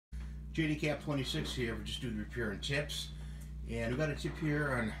JDCap26 here. We're just doing repair and tips, and we've got a tip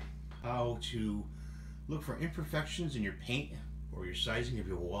here on how to look for imperfections in your paint or your sizing of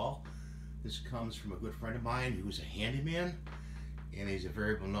your wall. This comes from a good friend of mine who's a handyman, and he's a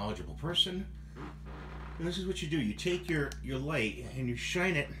very knowledgeable person. And this is what you do. You take your light and you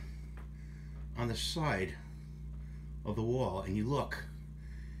shine it on the side of the wall, and you look,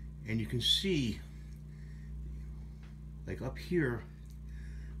 and you can see, like up here,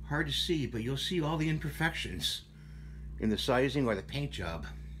 hard to see, but you'll see all the imperfections in the sizing or the paint job.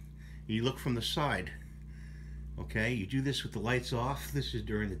 You look from the side. Okay, you do this with the lights off. This is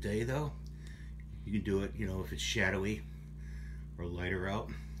during the day though. You can do it, you know, if it's shadowy or lighter out.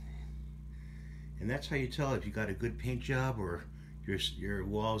 And that's how you tell if you got a good paint job or your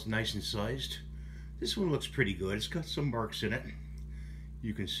wall's nice and sized. This one looks pretty good. It's got some marks in it,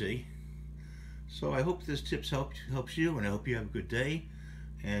 you can see. So I hope this tips helps you, and I hope you have a good day.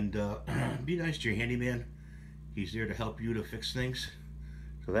 And be nice to your handyman. He's there to help you to fix things.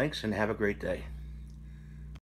 So thanks, and have a great day.